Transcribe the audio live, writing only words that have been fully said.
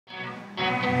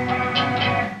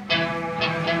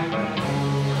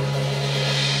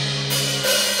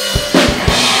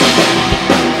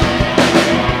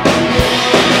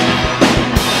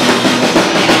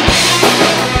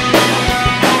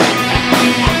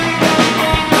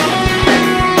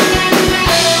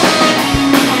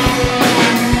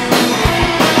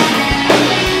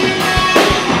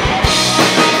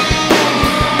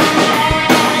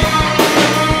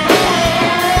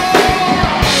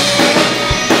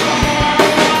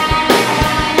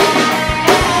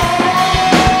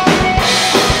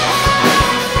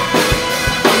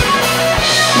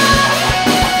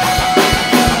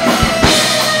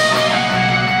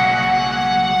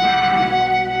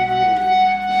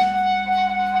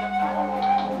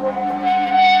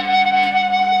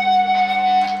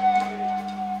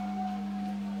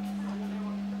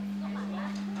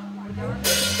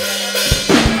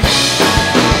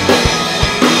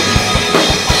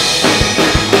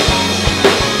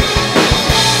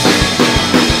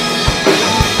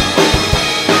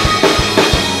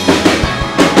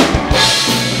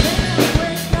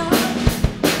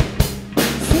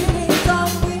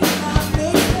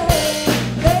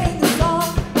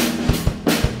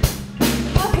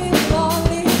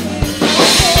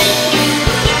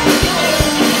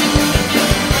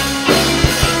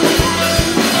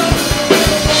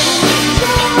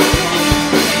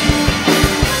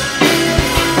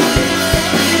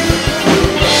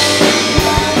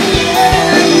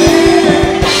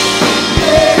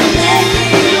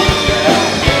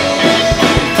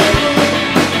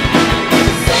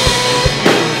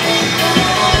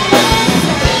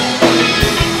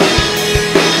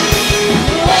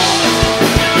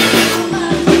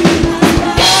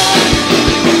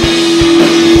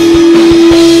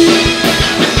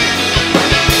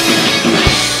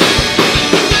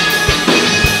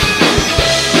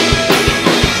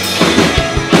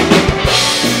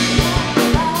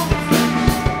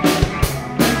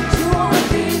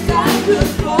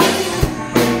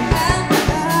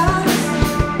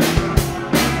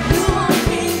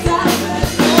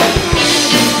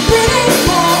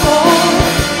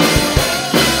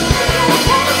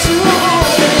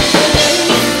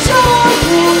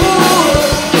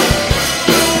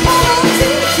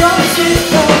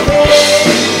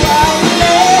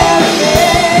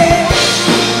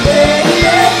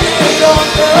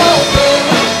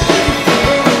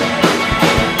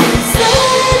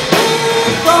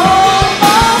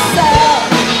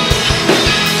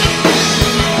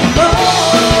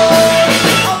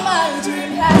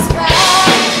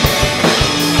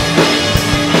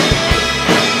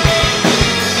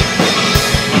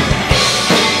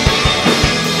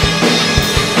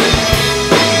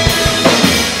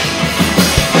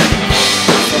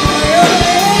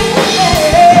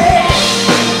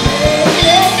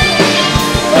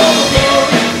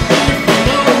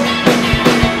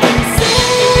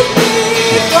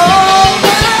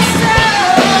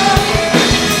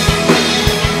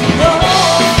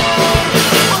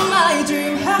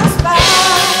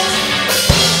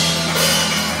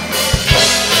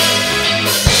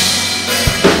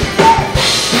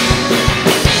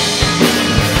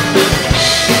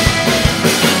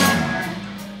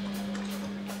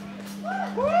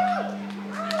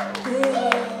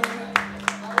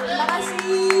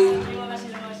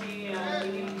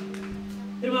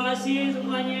kasih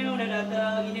semuanya udah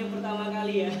datang. Ini pertama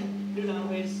kali ya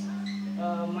Lunarways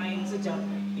main sejak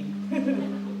ini.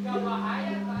 Gak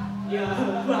bahaya Pak? Ya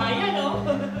bahaya dong.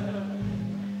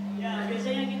 Ya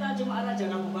biasanya kita cuma raja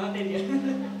kabupaten ya.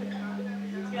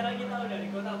 Sekarang kita udah di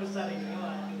kota besar ini.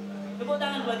 Tepuk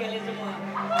tangan buat kalian semua.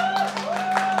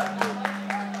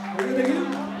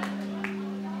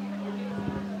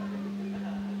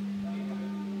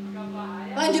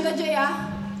 Lanjut aja ya.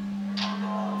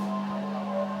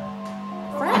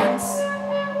 Friends.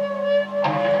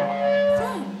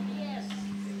 Yes.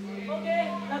 Oke,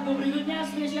 lagu berikutnya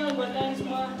spesial buat kalian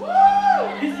semua.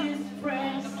 This is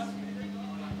Friends.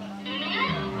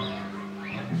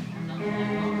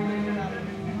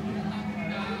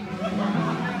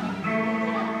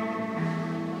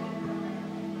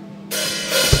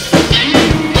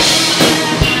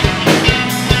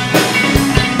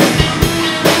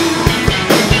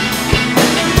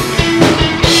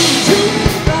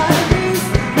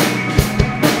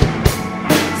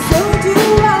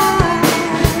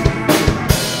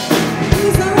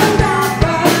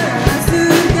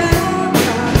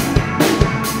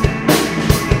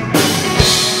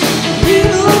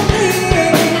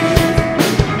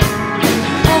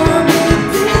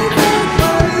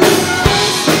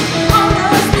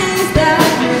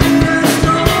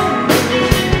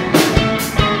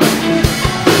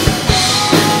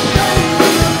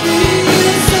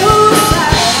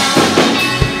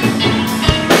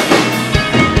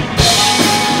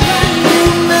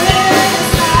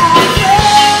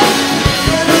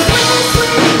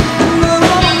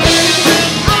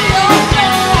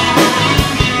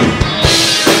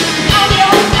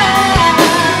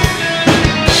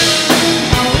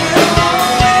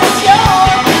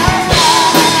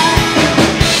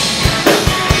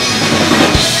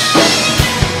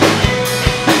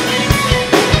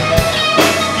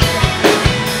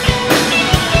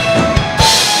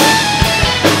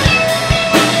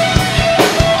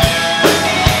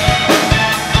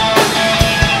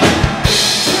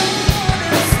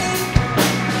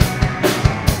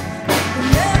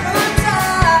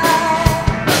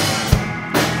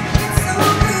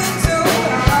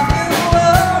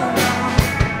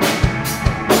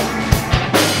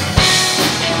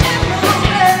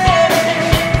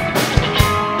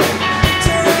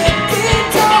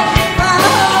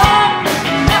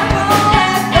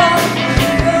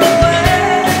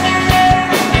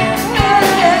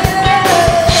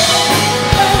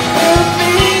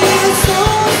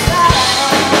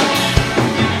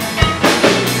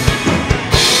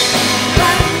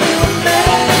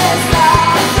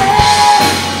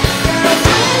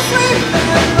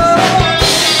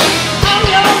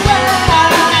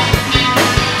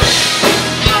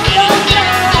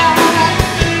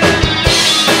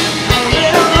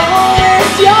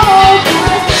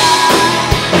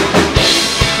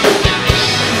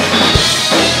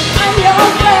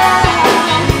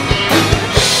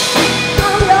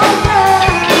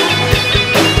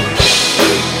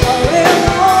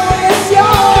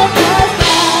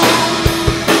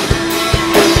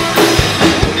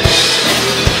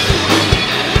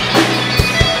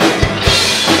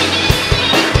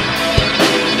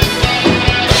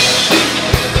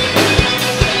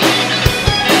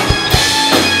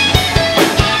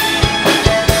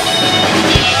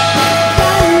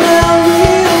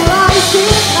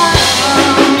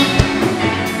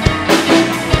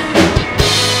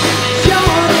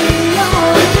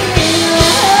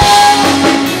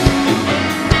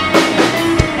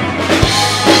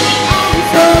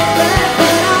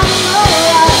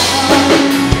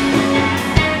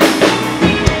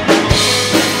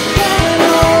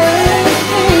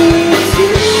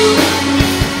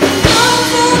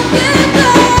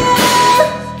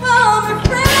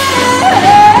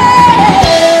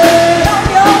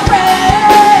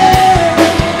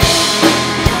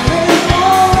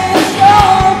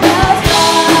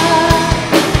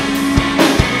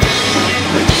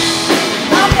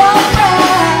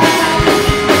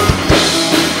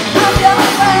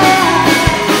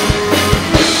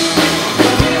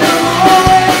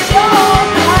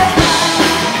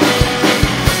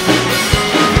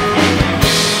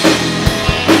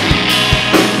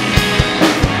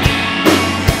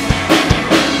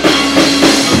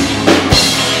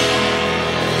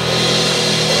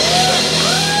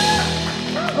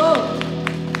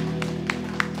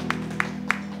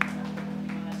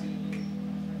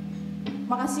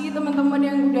 Makasih teman-teman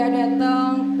yang udah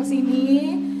datang ke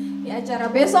sini di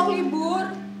acara besok libur.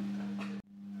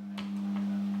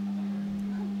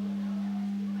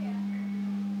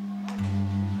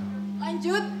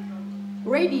 Lanjut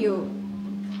radio.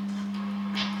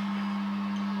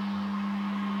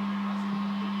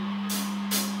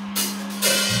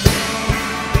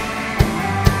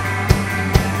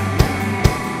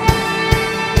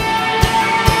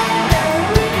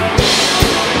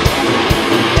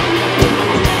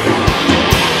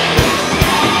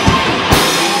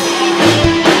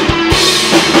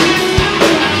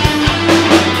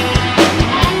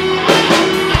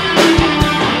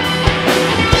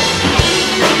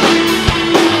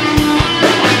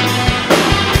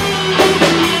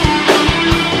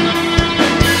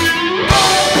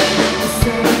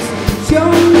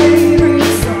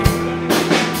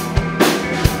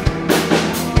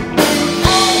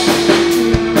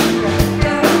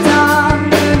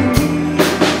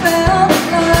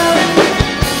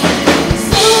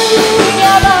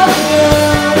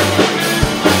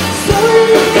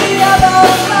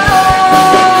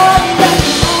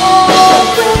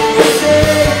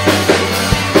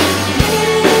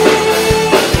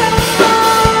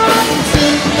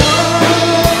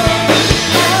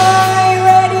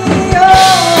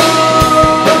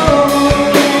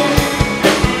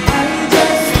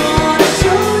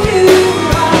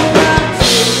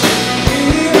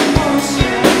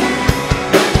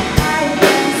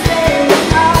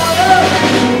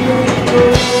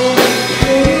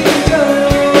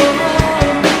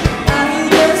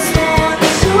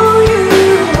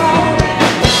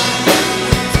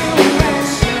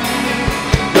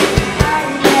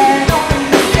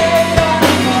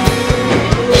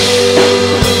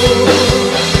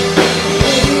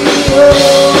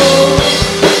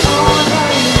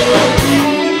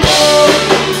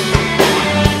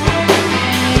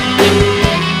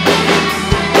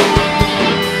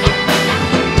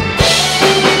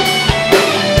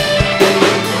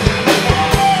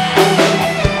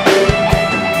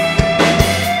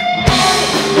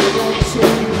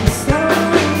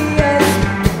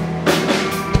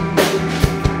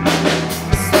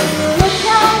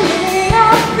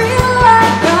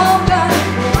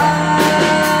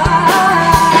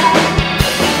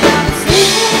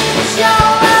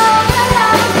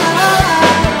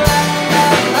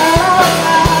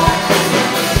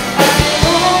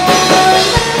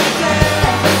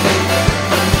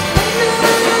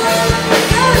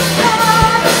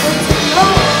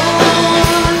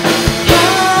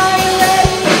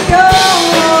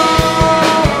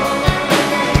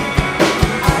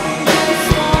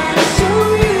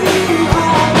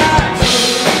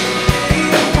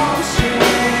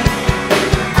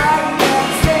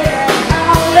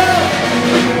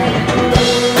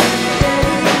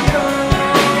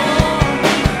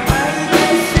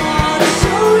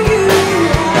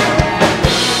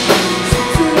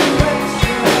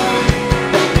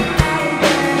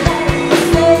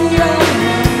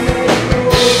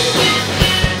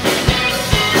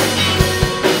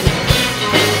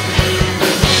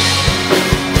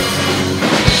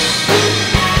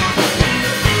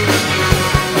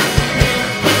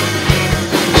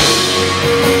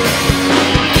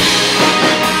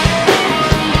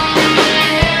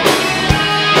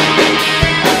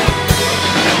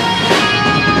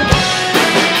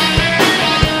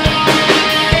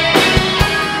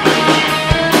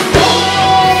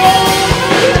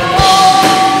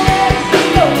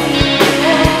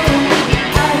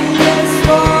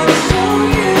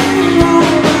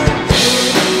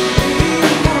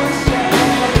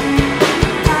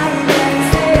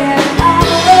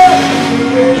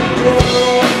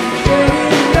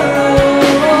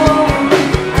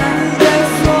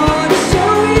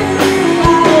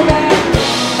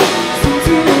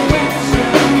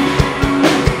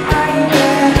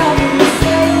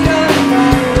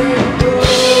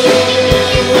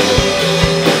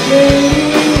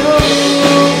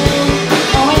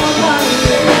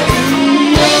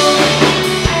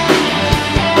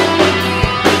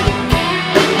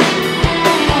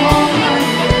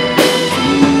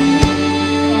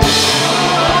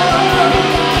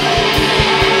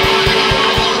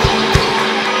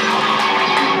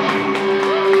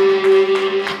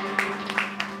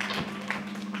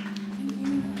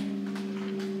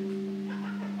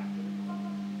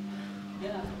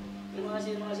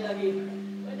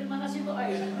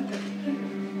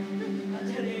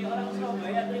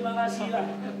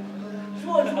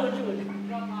 Suwun.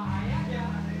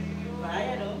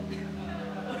 Bahaya dong.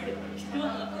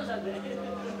 Terus ada.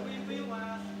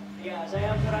 Ya,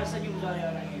 saya kurang senyum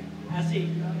soalnya orangnya. Asik.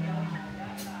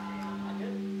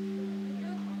 Lanjut.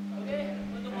 Oke,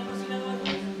 untuk mempersilakan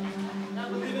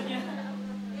lagu berikutnya.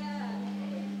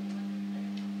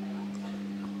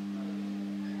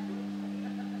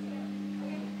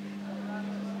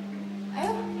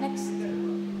 Ayo, next.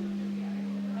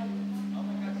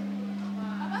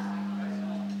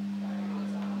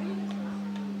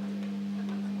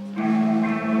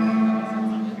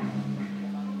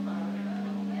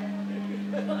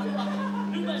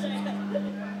 Lupa saya.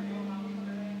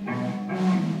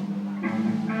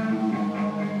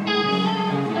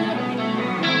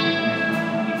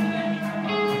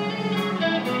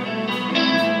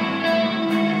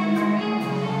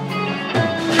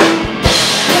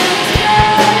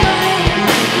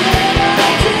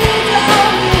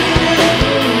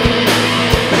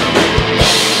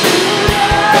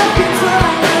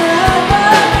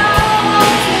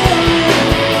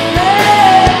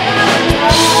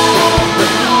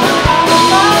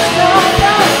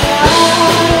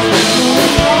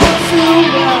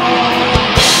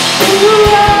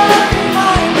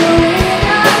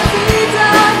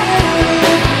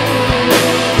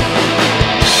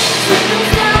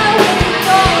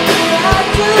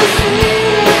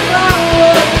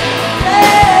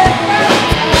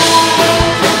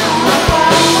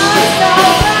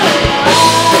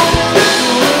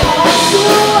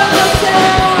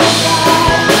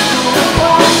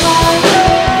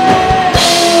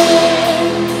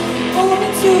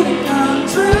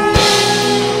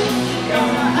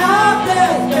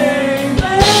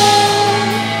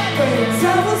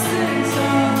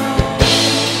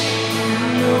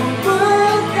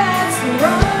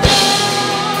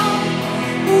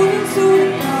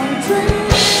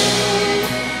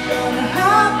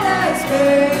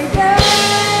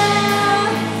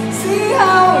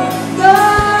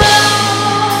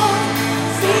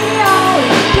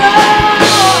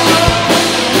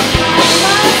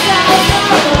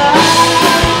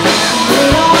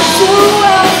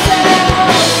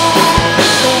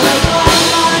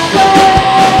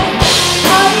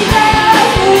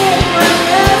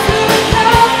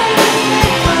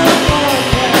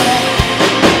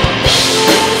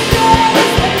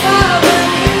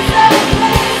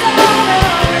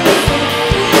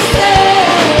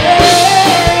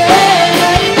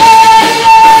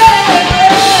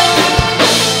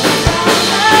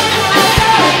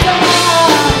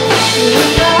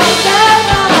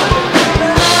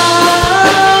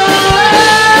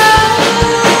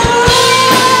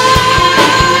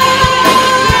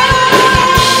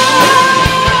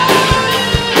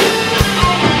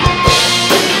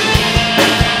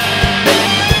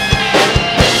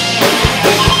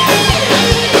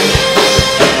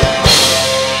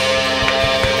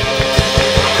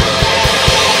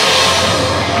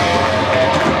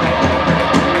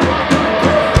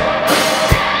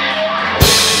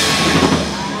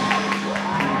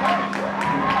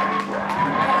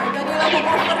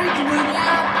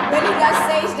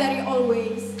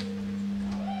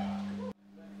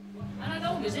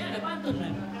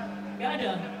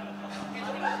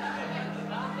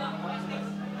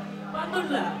 Pantun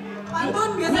lah. Pantun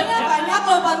biasanya banyak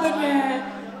loh pantunnya.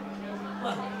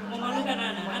 Wah, memalukan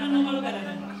anak. Anak memalukan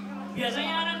anak.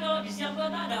 Biasanya anak kalau di siap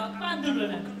kota ada pantun loh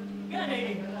anak. Gak ada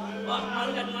ini. Wah,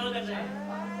 memalukan saya.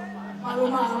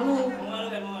 Malu-malu.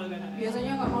 Memalukan.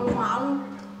 Biasanya nggak malu-malu.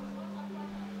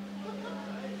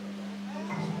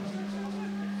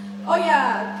 Oh ya,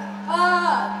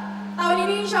 tahun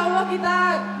ini insya Allah kita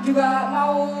juga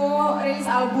mau rilis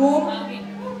album.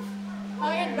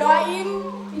 Makanya doain,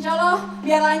 insya Allah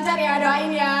biar lancar ya,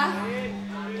 doain ya.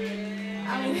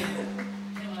 Amin.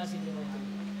 Terima kasih.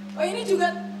 Oh ini juga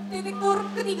titik tur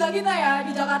ketiga kita ya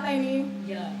di Jakarta ini.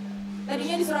 Ya.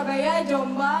 Tadinya di Surabaya,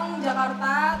 Jombang,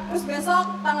 Jakarta, terus besok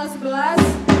tanggal 11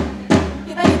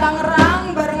 kita di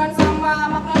Tangerang barengan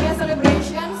sama Magnolia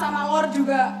Celebration sama Lord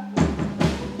juga.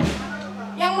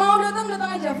 Yang mau datang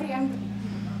aja free entry.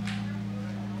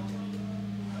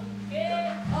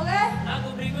 Oke. Lagu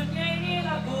berikutnya ini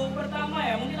lagu pertama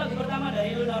ya, mungkin lagu pertama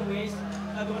dari Lunarways.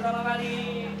 Lagu pertama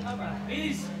kali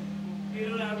rilis di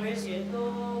Lunarways yaitu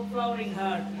Flowering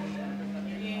Heart.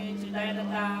 Ini ceritanya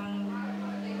tentang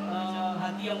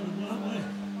hati yang berbunga-bunga.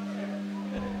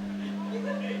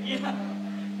 Iya.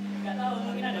 Gak tahu,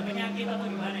 mungkin ada penyakit atau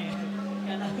gimana ya.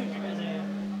 Gak tahu juga saya.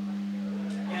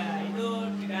 Ya,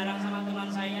 itu digarang sama teman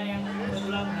saya yang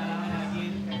kebetulan belakangan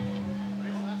hadir.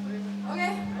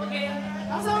 Oke.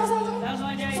 Langsung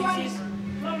aja, this is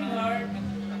Flowering Heart.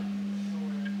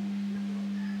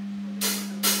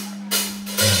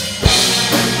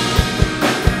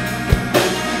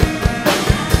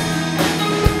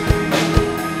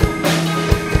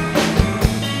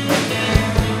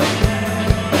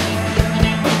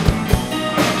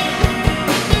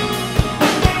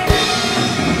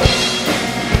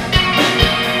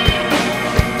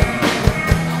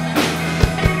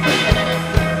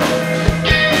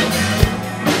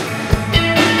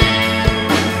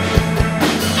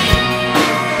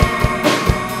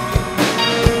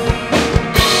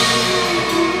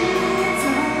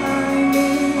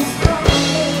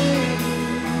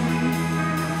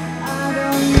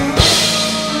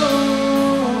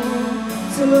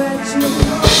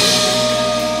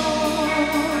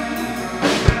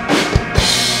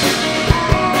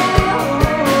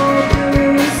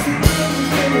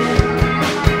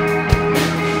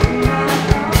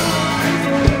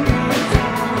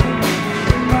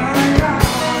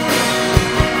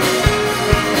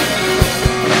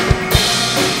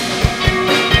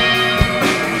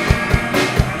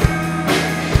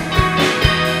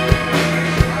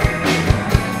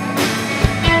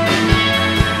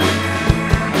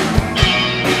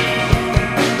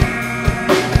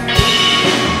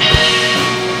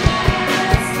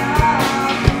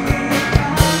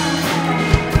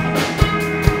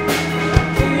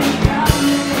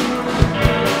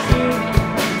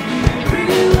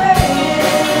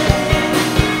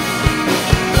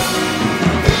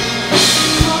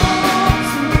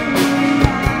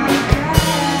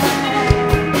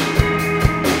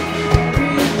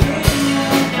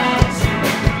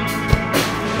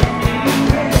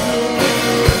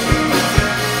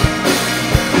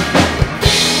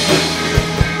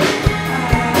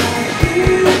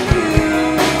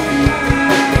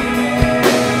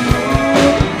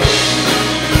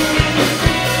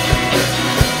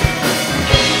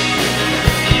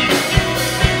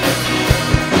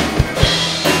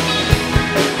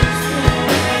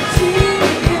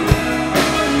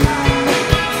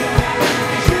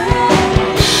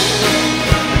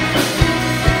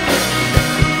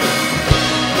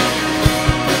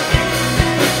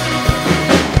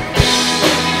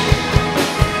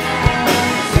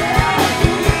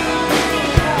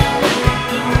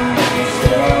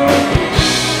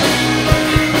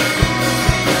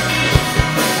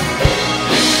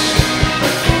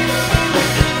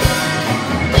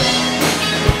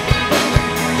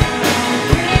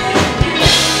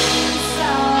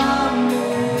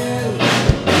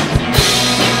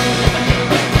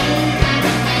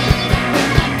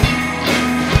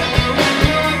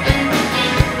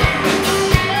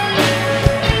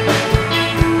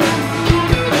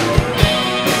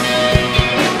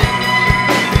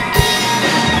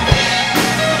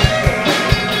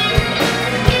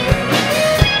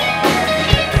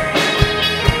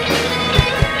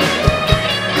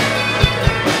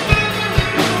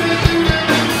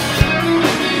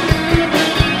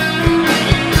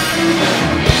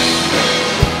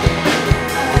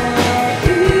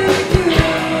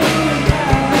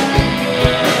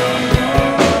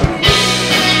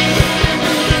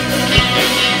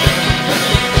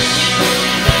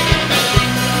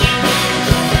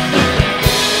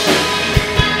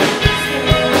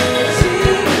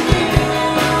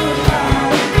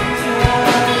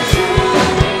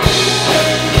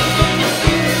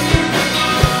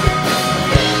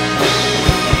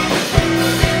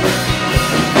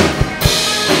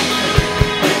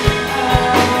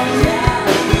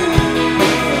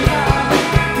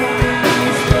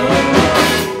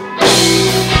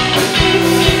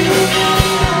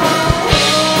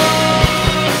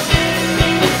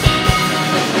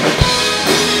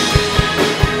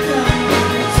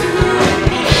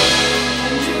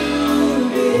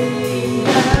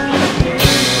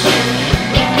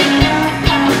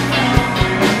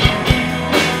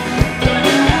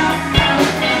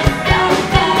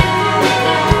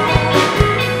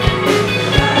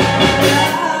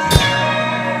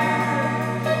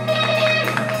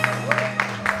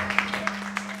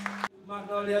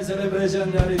 Aulia Celebration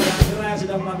dari Tangerang yang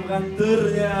sedang melakukan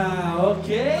turnya.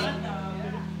 Oke.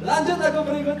 Lanjut lagu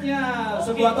berikutnya,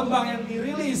 sebuah tembang yang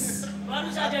dirilis. Baru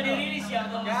saja dirilis ya,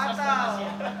 Mas Thomas ya.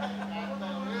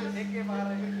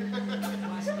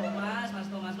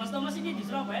 Mas Thomas ini di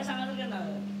Surabaya sangat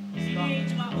terkenal. Di sini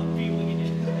cuma hobi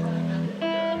begini.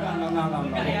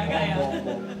 Enggak ya.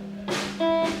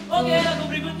 Oke, lagu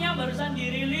berikutnya barusan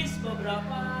dirilis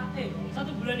beberapa 1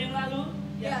 bulan yang lalu.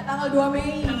 Ya, tanggal 2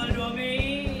 Mei. Tanggal 2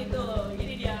 Mei itu.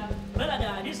 Ini dia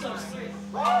balada distorsi.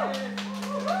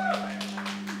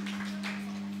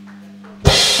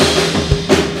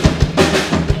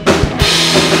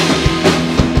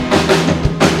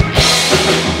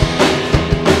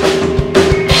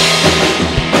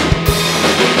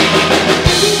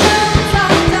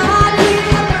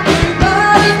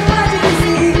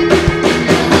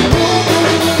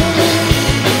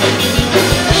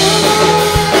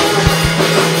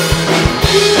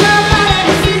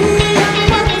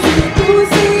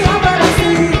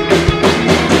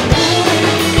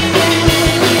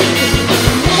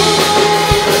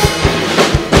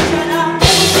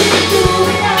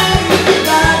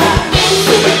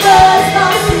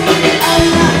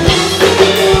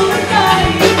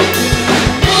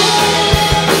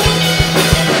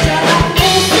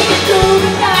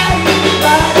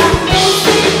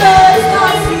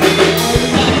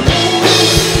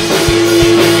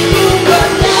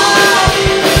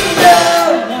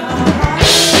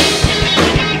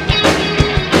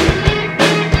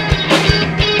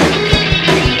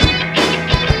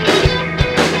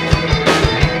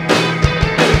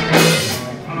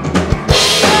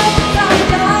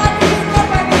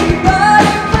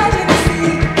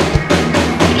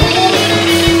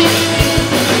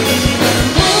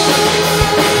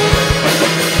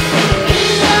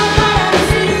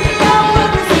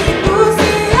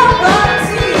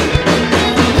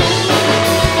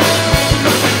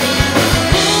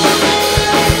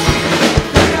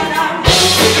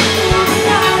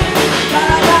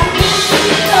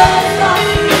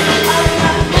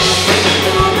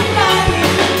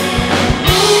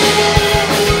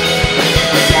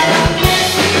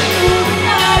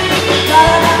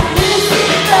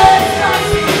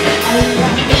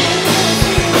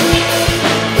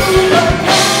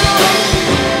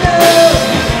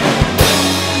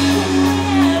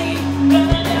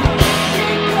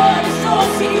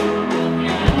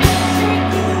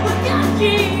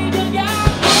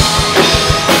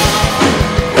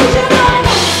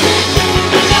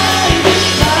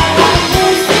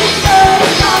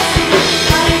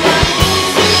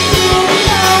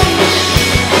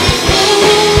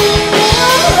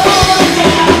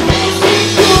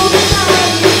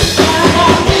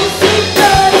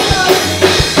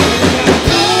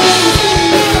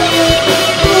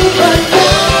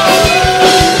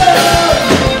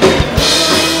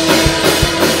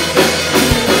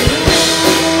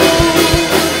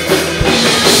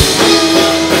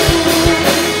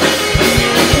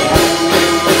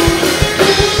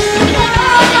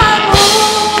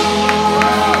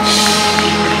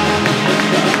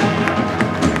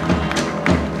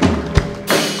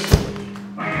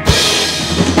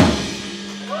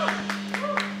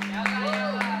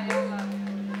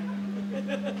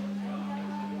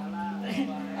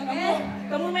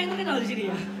 Kamu main terkenal di sini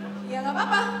ya? Ya nggak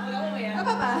apa-apa. Nggak apa-apa ya? Nggak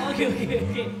apa-apa. Oke.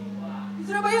 Di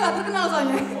Surabaya nggak terkenal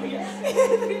soalnya. Oh iya.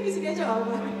 Tapi di sini aja nggak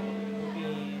apa.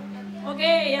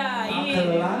 Oke ya, ini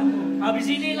habis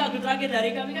ini lagu terakhir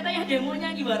dari kami, katanya demo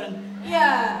nyanyi bareng. Iya.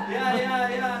 Ya,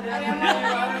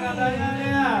 katanya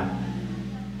ya.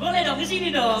 Boleh dong,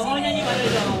 kesini dong, mau nyanyi bareng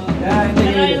dong. Ya, ini.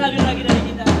 Kenalin lagu terakhir dari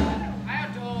kita. Ayo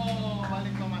dong,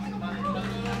 balik Thomas, balik.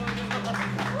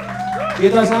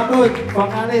 Kita sambut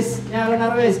vokalisnya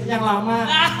Lunarways yang lama.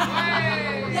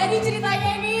 Jadi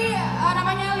ceritanya ini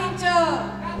namanya Lince.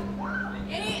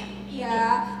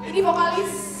 Ini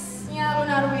vokalisnya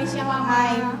Lunarways yang lama.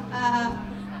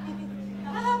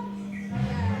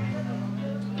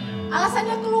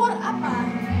 Alasannya keluar apa?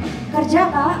 Kerja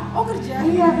kak? Oh kerja?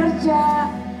 Iya kerja.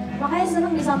 Makanya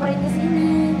seneng disamperin ke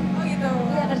sini. Oh gitu.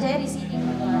 Iya kerjanya di sini.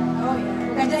 Oh iya.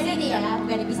 Bukan di sini ya,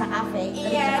 bukan di Bisa Cafe.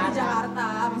 Iya di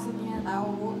Jakarta maksudnya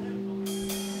tahu.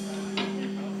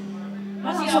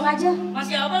 Langsung aja.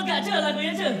 Masih apa gak aja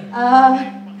lagunya aja?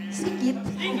 Sedikit.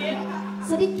 Sedikit.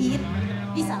 Sedikit.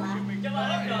 Bisa lah.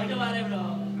 Coba rap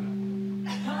dong.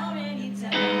 How many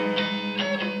times?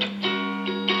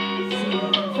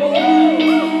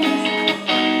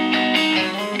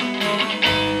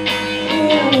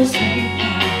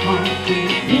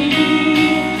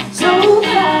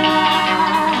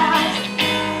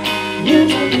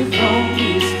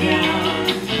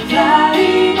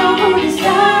 Flying over the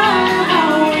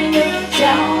sky.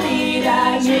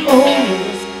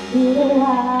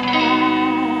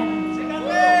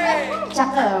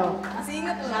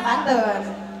 sama pantun.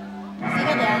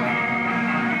 Ingat ya.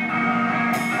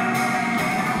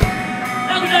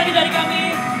 Lagu lagi dari kami.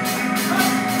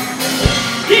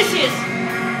 This is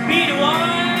Be The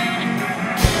One.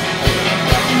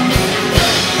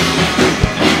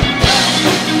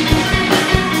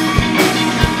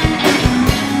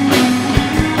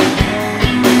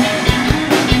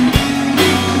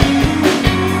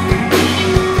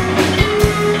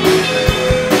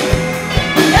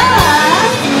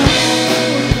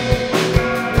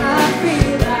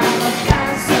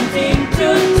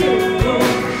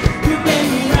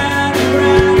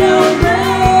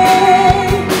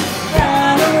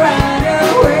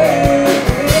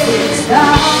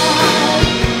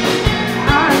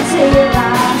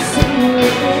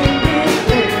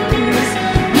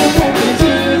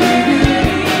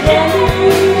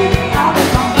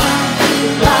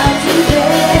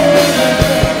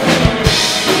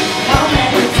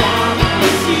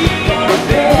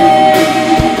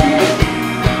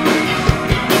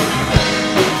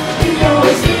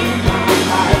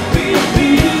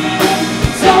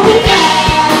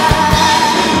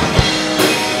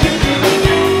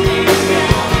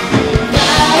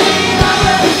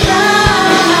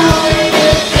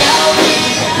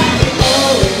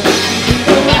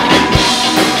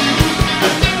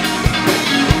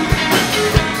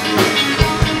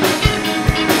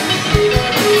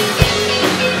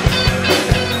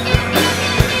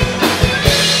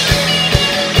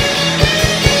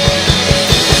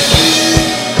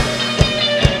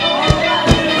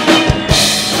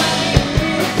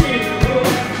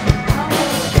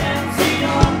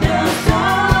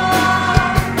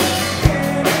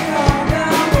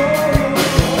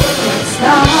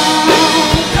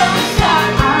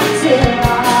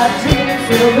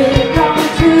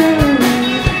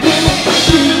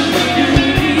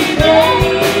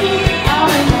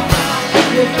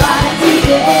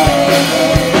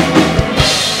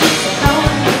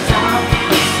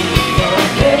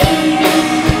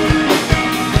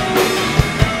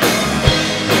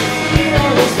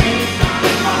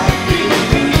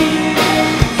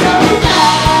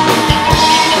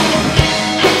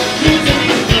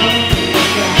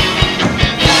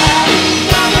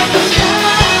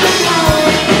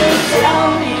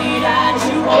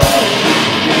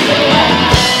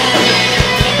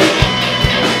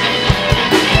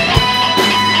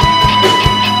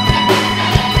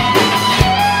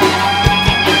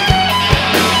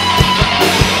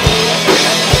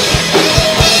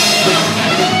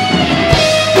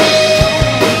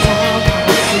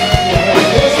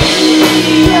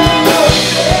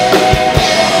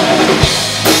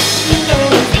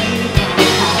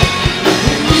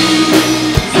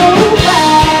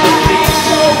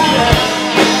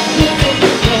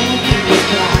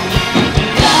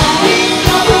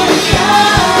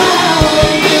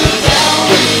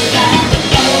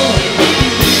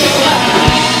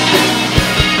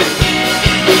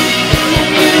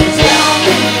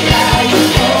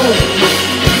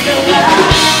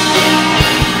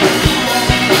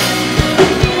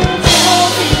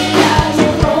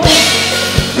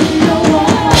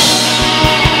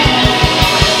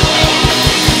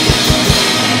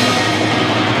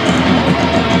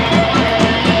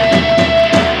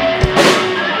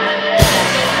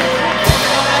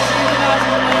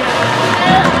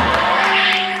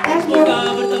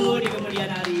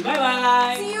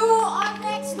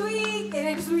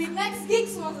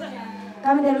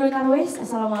 Kami dari Lunarways,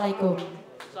 assalamualaikum.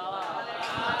 Salam.